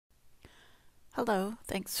Hello,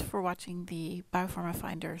 thanks for watching the BioPharma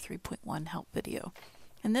Finder 3.1 help video.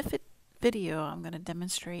 In this video, I'm going to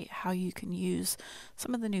demonstrate how you can use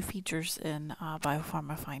some of the new features in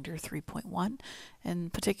BioPharma Finder 3.1. In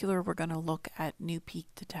particular, we're going to look at new peak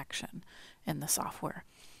detection in the software.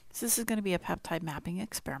 So this is going to be a peptide mapping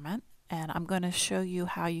experiment, and I'm going to show you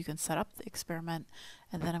how you can set up the experiment,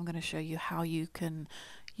 and then I'm going to show you how you can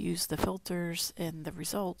use the filters in the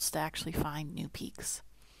results to actually find new peaks.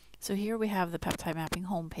 So here we have the peptide mapping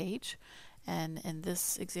homepage, and in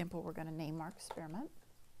this example we're going to name our experiment,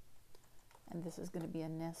 and this is going to be a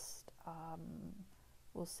NIST,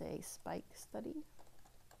 we'll say spike study.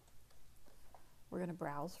 We're going to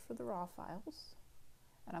browse for the raw files,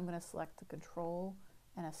 and I'm going to select the control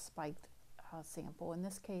and a spiked sample. In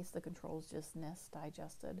this case the control is just NIST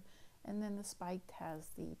digested, and then the spiked has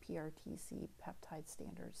the PRTC peptide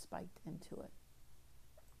standard spiked into it.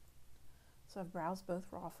 So I've browsed both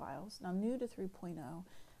raw files. Now new to 3.0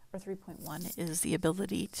 or 3.1 is the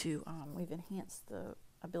ability to, we've enhanced the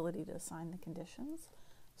ability to assign the conditions.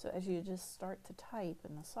 So as you just start to type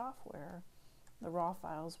in the software, the raw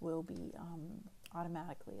files will be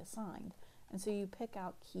automatically assigned. And so you pick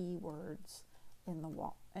out keywords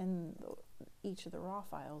in each of the raw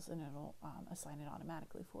files, and it'll assign it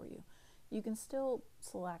automatically for you. You can still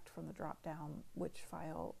select from the drop down which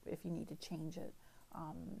file if you need to change it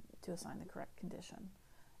to assign the correct condition.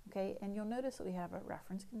 Okay, and you'll notice that we have a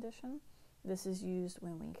reference condition. This is used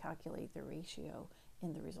when we calculate the ratio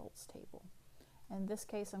in the results table. In this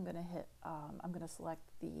case, I'm going to select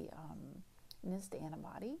the NIST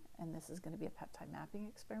antibody, and this is going to be a peptide mapping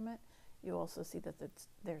experiment. You'll also see that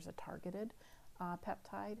there's a targeted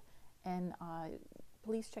peptide, and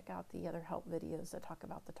please check out the other help videos that talk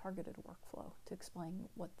about the targeted workflow to explain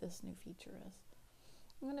what this new feature is.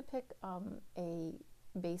 I'm going to pick a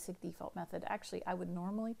basic default method. Actually, I would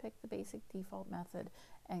normally pick the basic default method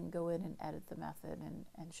and go in and edit the method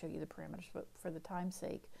and show you the parameters, but for the time's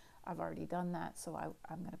sake, I've already done that, so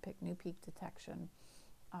I'm going to pick new peak detection.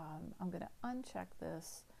 I'm going to uncheck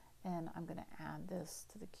this, and I'm going to add this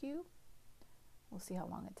to the queue. We'll see how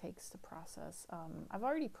long it takes to process. I've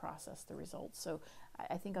already processed the results, so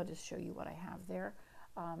I think I'll just show you what I have there.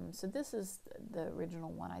 So this is the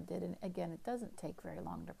original one I did, and again, it doesn't take very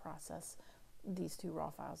long to process these two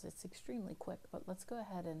raw files. It's extremely quick, but let's go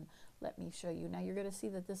ahead and let me show you. Now you're going to see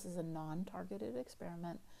that this is a non-targeted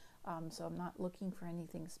experiment, so I'm not looking for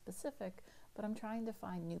anything specific, but I'm trying to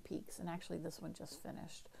find new peaks, and actually this one just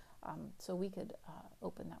finished, so we could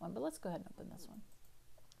open that one, but let's go ahead and open this one.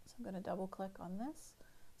 So I'm going to double click on this,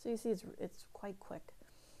 so you see it's quite quick.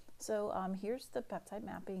 So here's the peptide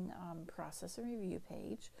mapping process and review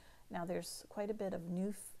page. Now there's quite a bit of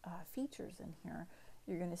new features in here.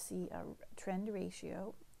 You're going to see a trend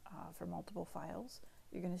ratio for multiple files.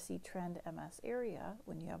 You're going to see trend MS area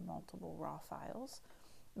when you have multiple raw files.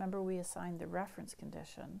 Remember, we assigned the reference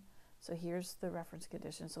condition. So here's the reference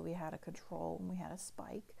condition. So we had a control and we had a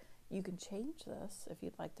spike. You can change this if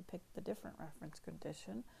you'd like to pick the different reference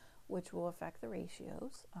condition, which will affect the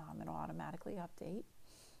ratios. It'll automatically update.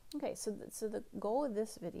 Okay, so the goal of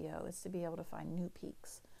this video is to be able to find new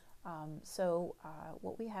peaks.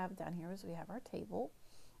 What we have down here is we have our table,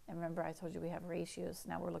 and remember I told you we have ratios.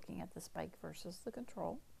 Now we're looking at the spike versus the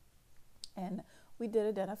control, and we did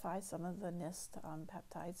identify some of the NIST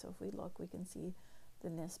peptides. So if we look, we can see the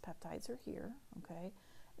NIST peptides are here. Okay,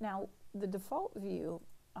 now the default view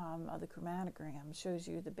of the chromatogram shows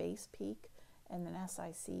you the base peak and an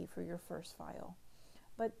SIC for your first file.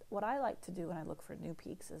 But what I like to do when I look for new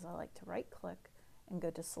peaks is I like to right click and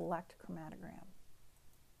go to select chromatogram.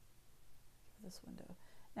 This window.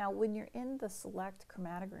 Now when you're in the select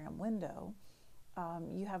chromatogram window,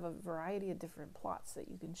 you have a variety of different plots that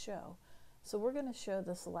you can show. So we're going to show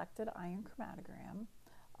the selected iron chromatogram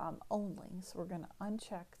only. So we're going to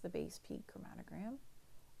uncheck the base peak chromatogram,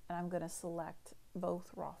 and I'm going to select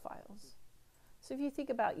both raw files. So if you think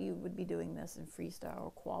about, you would be doing this in Freestyle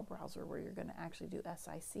or Qual browser, where you're going to actually do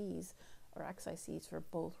SICs or XICs for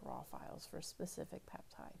both raw files for a specific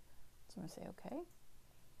peptide. So I'm going to say OK.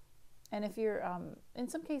 And if you're, in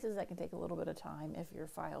some cases that can take a little bit of time if your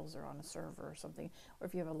files are on a server or something, or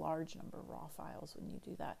if you have a large number of raw files when you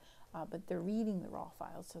do that. But they're reading the raw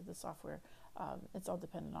files, so the software, it's all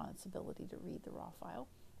dependent on its ability to read the raw file.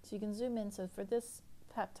 So you can zoom in. So for this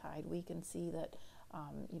peptide, we can see that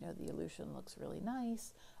the elution looks really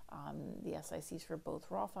nice. The SICs for both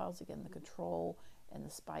raw files, again, the control and the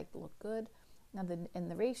spike look good. Now,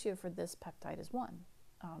 the ratio for this peptide is 1.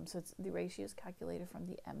 So the ratio is calculated from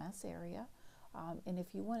the MS area. And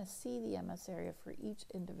if you want to see the MS area for each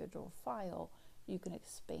individual file, you can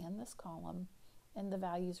expand this column and the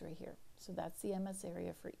values right here. So that's the MS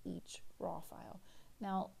area for each raw file.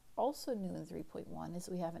 Now, also new in 3.1 is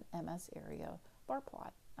we have an MS area bar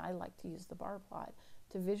plot. I like to use the bar plot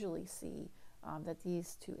to visually see that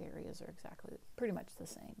these two areas are exactly pretty much the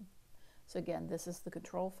same. So again, this is the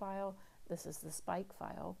control file, this is the spike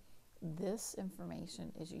file. This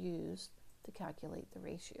information is used to calculate the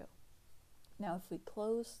ratio. Now, if we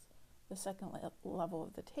close the second level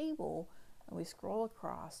of the table and we scroll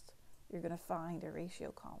across, you're going to find a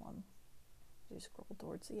ratio column. You scroll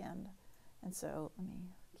towards the end. And so let me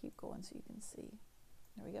keep going so you can see.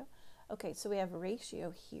 There we go. Okay, so we have a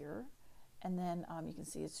ratio here, and then you can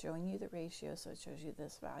see it's showing you the ratio, so it shows you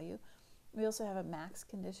this value. We also have a max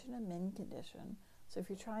condition, a min condition. So if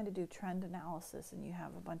you're trying to do trend analysis and you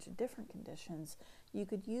have a bunch of different conditions, you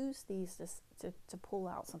could use these to pull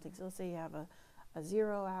out something. So let's say you have a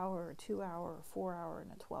 0 hour, a 2 hour, a 4 hour,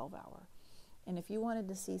 and a 12 hour. And if you wanted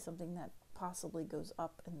to see something that possibly goes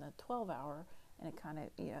up in the 12 hour and it kind of,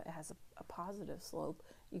 it has a positive slope,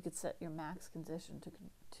 you could set your max condition to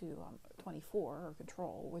 24 or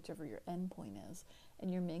control, whichever your endpoint is,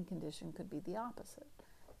 and your min condition could be the opposite.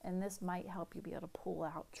 And this might help you be able to pull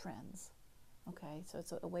out trends. Okay, so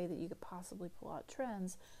it's a way that you could possibly pull out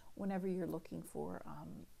trends whenever you're looking for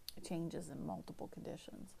changes in multiple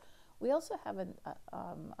conditions. We also have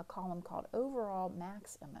a column called overall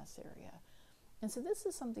max MS area. And so this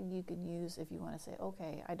is something you can use if you want to say,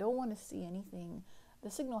 okay, I don't want to see anything, the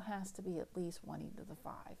signal has to be at least 1e to the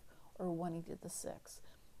 5 or 1e to the 6.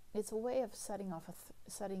 It's a way of setting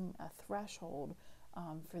a threshold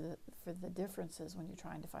for the differences when you're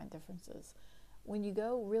trying to find differences. When you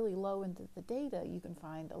go really low into the data, you can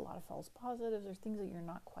find a lot of false positives or things that you're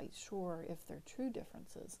not quite sure if they're true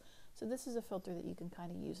differences. So this is a filter that you can kind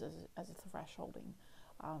of use as a thresholding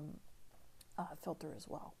filter as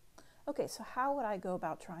well. Okay, so how would I go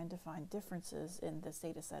about trying to find differences in this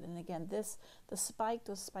data set? And again, the spike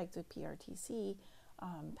was spiked with PRTC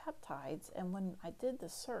peptides, and when I did the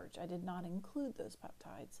search, I did not include those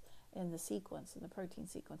peptides in the sequence, in the protein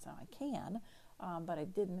sequence. Now I can, but I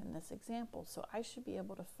didn't in this example. So I should be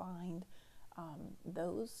able to find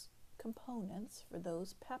those components for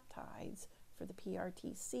those peptides for the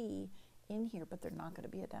PRTC in here, but they're not going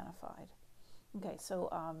to be identified. Okay, so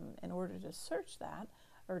in order to search that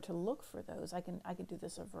or to look for those, I can do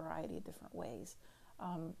this a variety of different ways.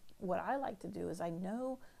 What I like to do is I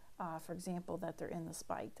know, for example, that they're in the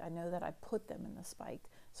spiked. I know that I put them in the spiked,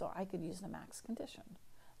 so I could use the max condition.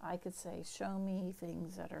 I could say, show me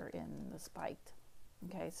things that are in the spiked.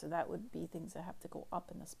 Okay, so that would be things that have to go up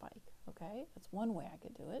in the spike. Okay, that's one way I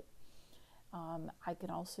could do it. I can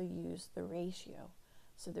also use the ratio.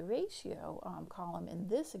 So the ratio column in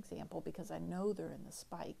this example, because I know they're in the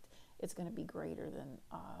spiked, it's going to be greater than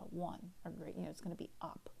 1, or great, it's going to be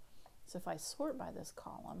up. So if I sort by this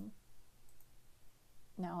column,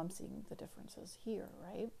 now I'm seeing the differences here,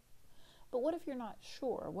 right? But what if you're not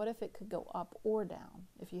sure? What if it could go up or down?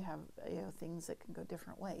 If you have things that can go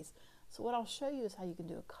different ways. So what I'll show you is how you can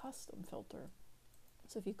do a custom filter.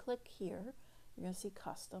 So if you click here, you're going to see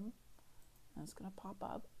custom, and it's going to pop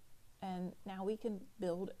up. And now we can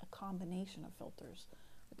build a combination of filters.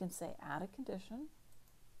 We can say add a condition,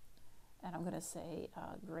 and I'm going to say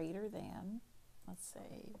greater than, let's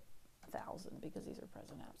say 1,000, because these are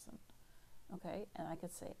present absent. Okay, and I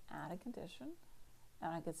could say add a condition,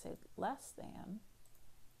 and I could say less than,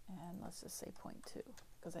 and let's just say 0.2,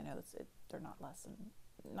 because I know they're not less than,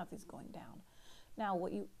 nothing's going down. Now,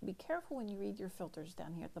 be careful when you read your filters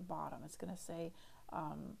down here at the bottom. It's going to say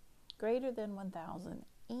greater than 1,000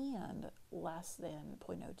 and less than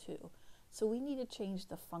 0.02. So we need to change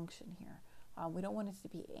the function here. We don't want it to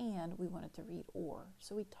be and, we want it to read or.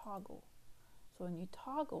 So we toggle. So when you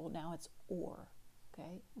toggle, now it's or.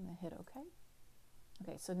 Okay, and then hit OK.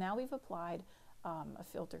 Okay, so now we've applied a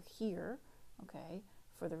filter here, okay,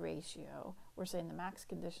 for the ratio. We're saying the max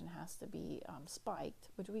condition has to be spiked,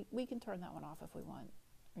 which we can turn that one off if we want,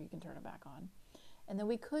 or you can turn it back on. And then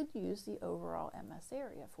we could use the overall MS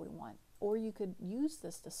area if we want, or you could use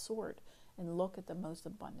this to sort and look at the most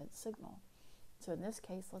abundant signal. So in this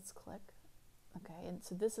case, let's click, okay, and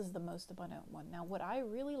so this is the most abundant one. Now what I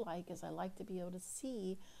really like is I like to be able to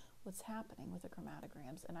see what's happening with the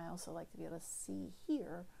chromatograms, and I also like to be able to see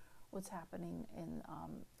here what's happening in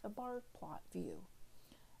a bar plot view.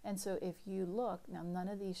 And so if you look, now none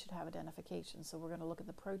of these should have identification, so we're going to look at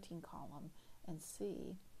the protein column and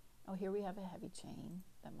see, oh, here we have a heavy chain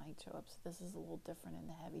that might show up, so this is a little different in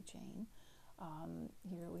the heavy chain.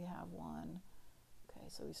 Here we have one. Okay,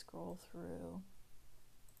 so we scroll through,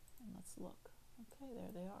 and let's look. Okay,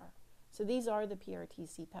 there they are. So these are the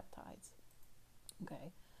PRTC peptides.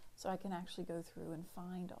 Okay, So I can actually go through and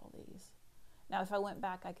find all these. Now, if I went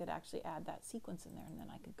back, I could actually add that sequence in there, and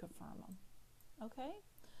then I could confirm them. Okay?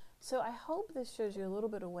 So I hope this shows you a little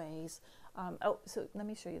bit of ways. So let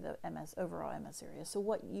me show you the overall MS area. So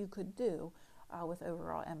what you could do with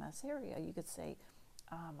overall MS area, you could say,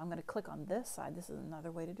 I'm going to click on this side. This is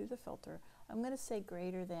another way to do the filter. I'm going to say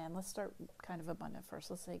greater than, let's start kind of abundant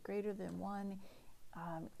first. Let's say greater than 1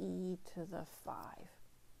 e to the 5.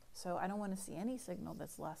 So I don't want to see any signal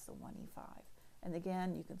that's less than 1e5. And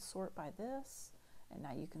again, you can sort by this, and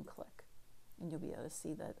now you can click. And you'll be able to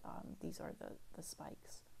see that these are the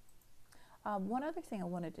spikes. One other thing I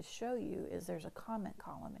wanted to show you is there's a comment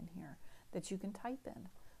column in here that you can type in.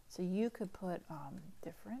 So you could put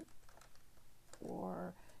different,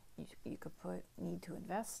 or you could put need to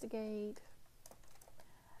investigate.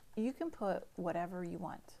 You can put whatever you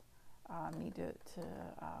want. Need to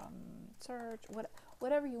search,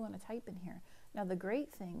 whatever you want to type in here. Now the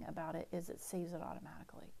great thing about it is it saves it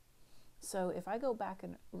automatically. So if I go back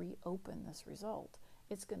and reopen this result,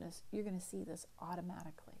 you're gonna see this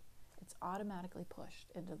automatically. It's automatically pushed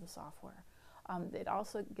into the software. It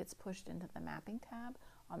also gets pushed into the mapping tab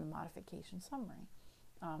on the modification summary.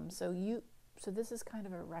 So this is kind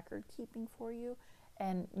of a record keeping for you,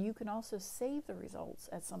 and you can also save the results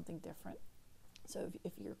as something different. So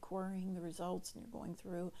if you're querying the results and you're going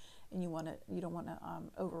through and you don't want to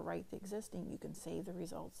overwrite the existing, you can save the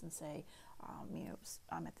results and say,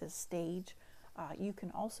 I'm at this stage. You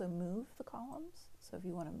can also move the columns. So if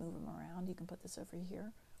you want to move them around, you can put this over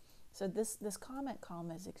here. So this comment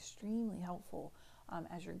column is extremely helpful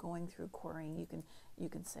as you're going through querying. You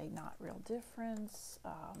can say not real difference,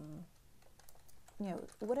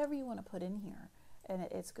 whatever you want to put in here, and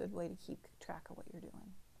it's a good way to keep track of what you're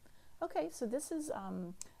doing. Okay, so this is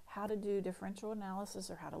how to do differential analysis,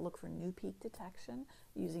 or how to look for new peak detection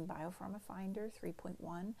using BioPharma Finder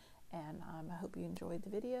 3.1, and I hope you enjoyed the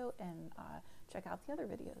video, and check out the other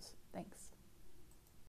videos. Thanks.